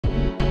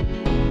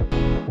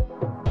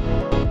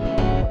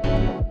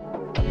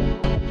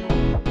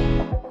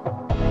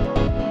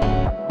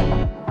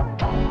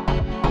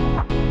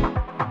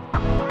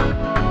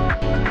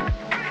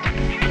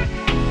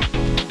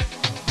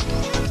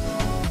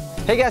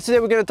Hey guys, today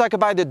we're going to talk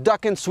about the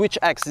Duken Switch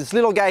X. This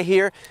little guy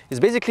here is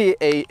basically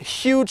a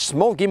huge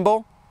small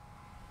gimbal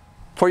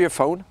for your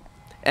phone,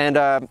 and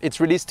it's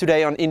released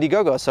today on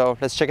Indiegogo, so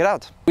let's check it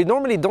out. We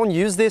normally don't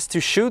use this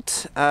to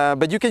shoot,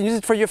 but you can use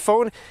it for your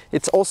phone.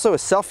 It's also a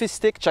selfie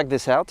stick. Check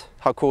this out.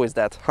 How cool is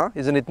that, huh?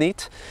 Isn't it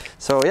neat?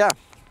 So yeah,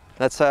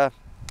 let's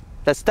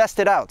test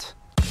it out.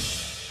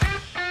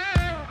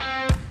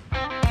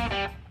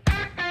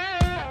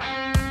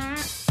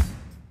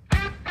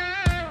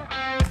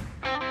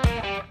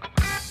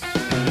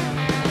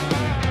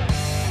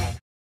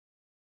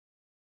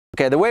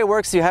 Okay, the way it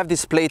works, you have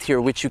this plate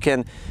here which you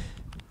can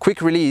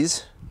quick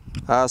release.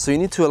 So you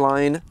need to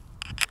align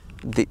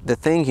the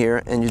thing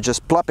here and you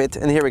just plop it,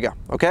 and here we go.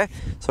 Okay,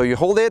 so you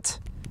hold it,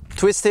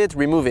 twist it,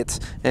 remove it,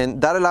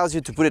 and that allows you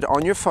to put it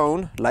on your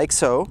phone like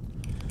so.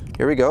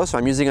 Here we go. So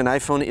I'm using an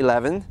iPhone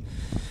 11,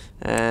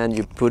 and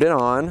you put it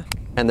on,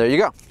 and there you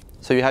go.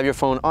 So you have your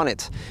phone on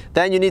it.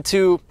 Then you need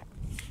to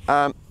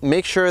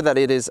make sure that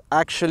it is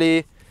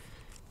actually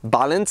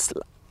balanced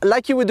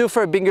like you would do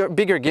for a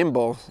bigger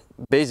gimbal,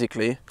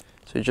 basically.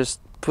 So you just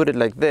put it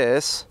like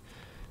this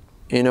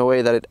in a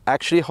way that it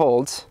actually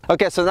holds.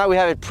 Okay, so now we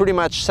have it pretty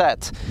much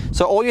set.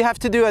 So all you have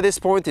to do at this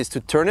point is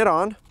to turn it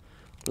on,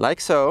 like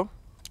so.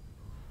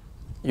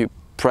 You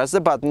press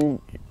the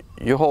button,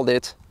 you hold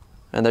it,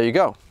 and there you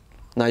go.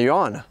 Now you're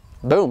on.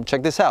 Boom,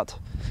 check this out.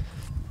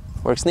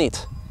 Works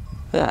neat.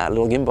 Yeah, a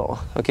little gimbal.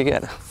 Okay,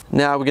 good.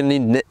 Now we're gonna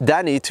need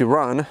Danny to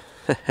run.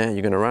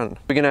 You're gonna run.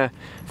 We're gonna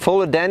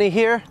follow Danny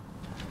here.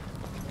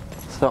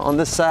 So on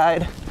the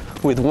side,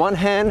 with one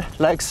hand,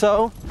 like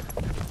so.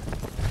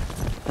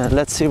 And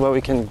let's see what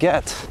we can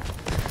get.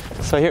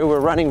 So here we're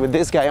running with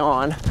this guy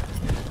on.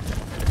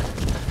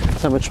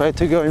 So I'm gonna try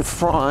to go in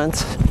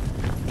front.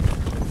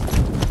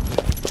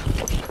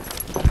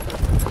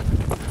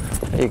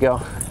 There you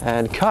go,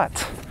 and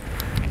cut.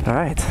 All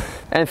right.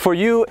 And for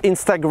you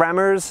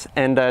Instagrammers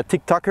and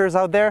TikTokers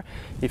out there,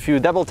 if you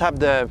double tap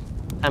the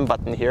M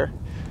button here,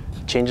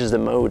 it changes the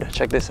mode.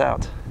 Check this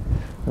out.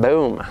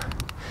 Boom.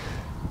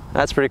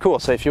 That's pretty cool.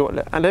 So if you,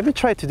 and let me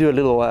try to do a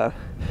little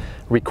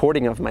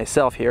recording of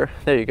myself here.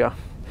 There you go.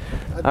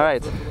 All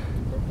right.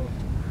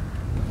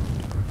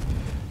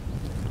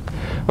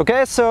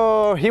 Okay,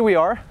 so here we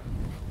are,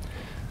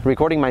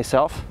 recording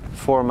myself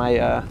for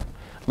my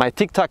my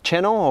TikTok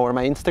channel or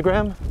my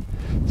Instagram.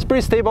 It's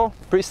pretty stable,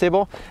 pretty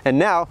stable. And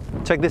now,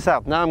 check this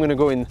out. Now I'm gonna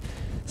go in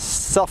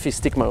selfie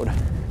stick mode.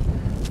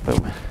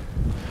 Boom.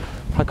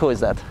 How cool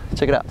is that?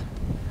 Check it out.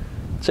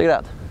 Check it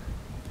out.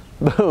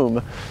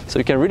 Boom. So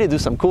you can really do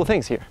some cool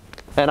things here.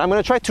 And I'm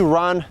gonna try to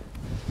run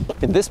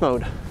in this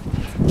mode.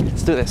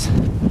 Let's do this.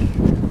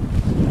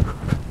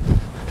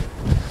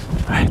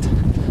 All right.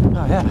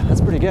 Oh yeah,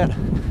 that's pretty good.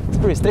 It's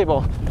pretty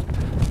stable.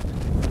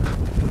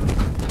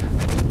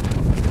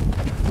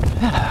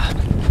 Yeah.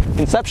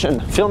 Inception,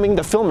 filming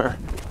the filmer.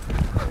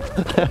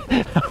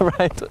 All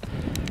right.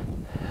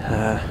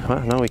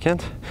 Well, no, we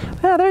can't.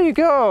 Yeah, there you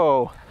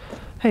go.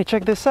 Hey,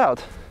 check this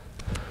out.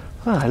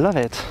 Oh, I love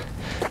it.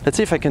 Let's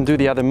see if I can do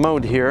the other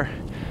mode here.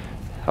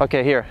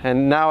 Okay, here.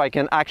 And now I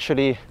can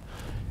actually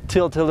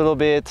tilt a little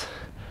bit,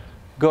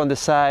 go on the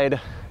side.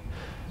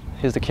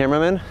 Here's the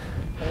cameraman.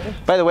 Okay.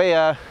 By the way,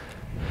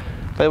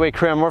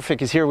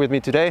 Creamorphic is here with me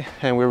today,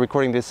 and we're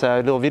recording this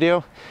little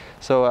video.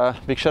 So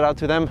big shout out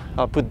to them.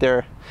 I'll put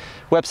their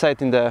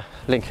website in the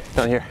link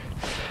down here.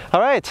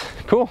 All right,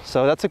 cool.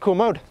 So that's a cool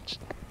mode.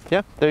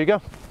 Yeah, there you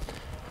go.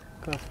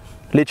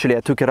 Literally, I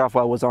took it off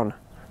while it was on.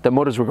 The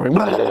motors were going.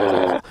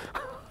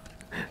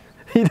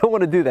 You don't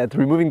want to do that,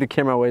 removing the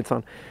camera while it's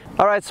on.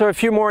 All right, so a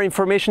few more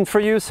information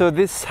for you. So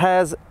this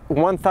has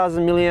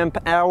 1000 milliamp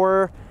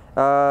hour.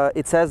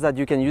 It says that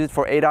you can use it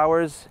for 8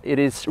 hours. It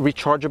is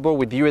rechargeable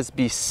with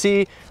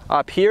USB-C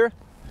up here.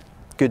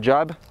 Good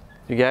job,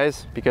 you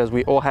guys, because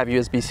we all have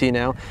USB-C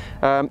now.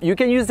 You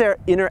can use their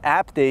inner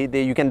app.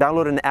 You can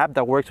download an app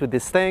that works with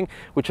this thing,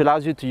 which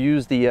allows you to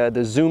use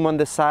the zoom on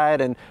the side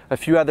and a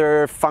few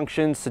other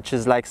functions, such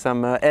as like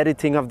some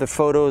editing of the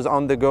photos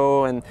on the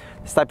go and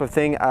this type of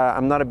thing.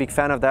 I'm not a big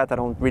fan of that. I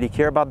don't really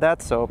care about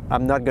that, so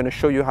I'm not going to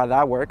show you how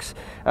that works.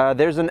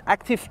 There's an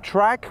active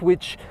track,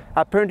 which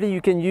apparently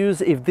you can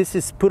use if this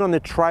is put on a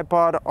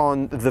tripod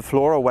on the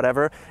floor or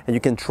whatever, and you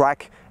can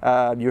track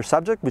your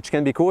subject, which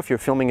can be cool if you're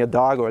filming a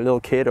dog or a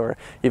little kid, or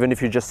even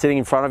if you're just sitting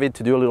in front of it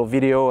to do a little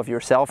video of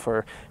yourself,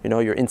 or you know,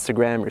 your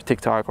Instagram, your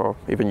TikTok, or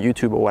even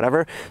YouTube or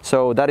whatever.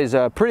 So that is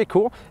pretty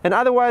cool. And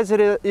otherwise,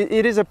 it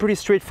is a pretty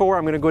straightforward.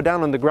 I'm going to go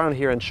down on the ground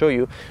here and show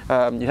you.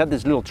 You have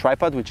this little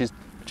tripod, which is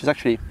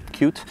actually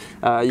cute.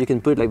 You can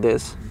put it like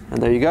this,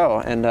 and there you go,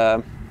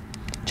 and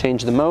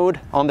change the mode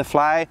on the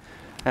fly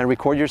and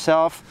record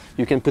yourself.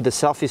 You can put the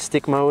selfie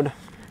stick mode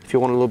if you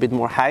want a little bit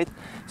more height.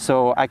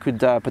 So I could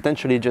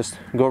potentially just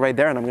go right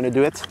there, and I'm gonna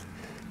do it.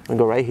 I'm gonna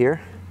go right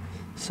here.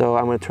 So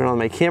I'm gonna turn on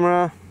my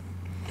camera.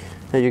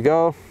 There you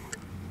go.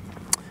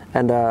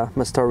 And I'm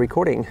gonna start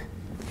recording.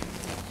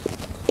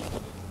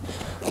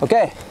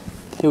 Okay,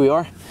 here we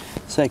are.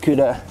 So I could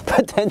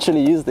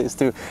potentially use this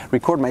to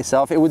record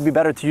myself. It would be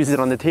better to use it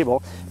on the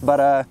table,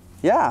 but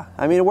yeah,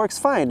 I mean, it works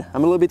fine.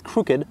 I'm a little bit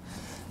crooked,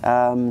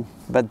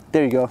 But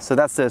there you go. So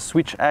that's the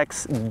Switch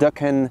X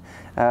Duken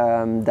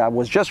that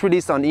was just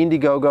released on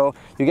Indiegogo.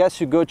 You guys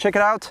should go check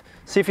it out,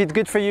 see if it's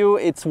good for you.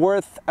 It's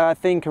worth, I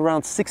think,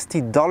 around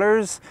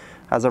 $60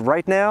 as of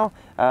right now.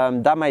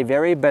 That might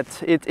vary, but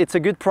it's a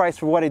good price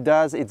for what it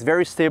does. It's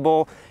very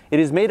stable. It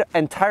is made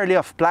entirely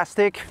of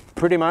plastic,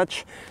 pretty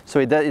much.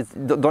 So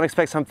don't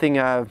expect something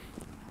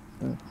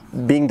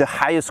being the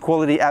highest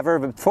quality ever,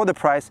 but for the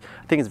price,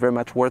 I think it's very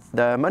much worth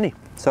the money.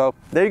 So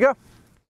there you go.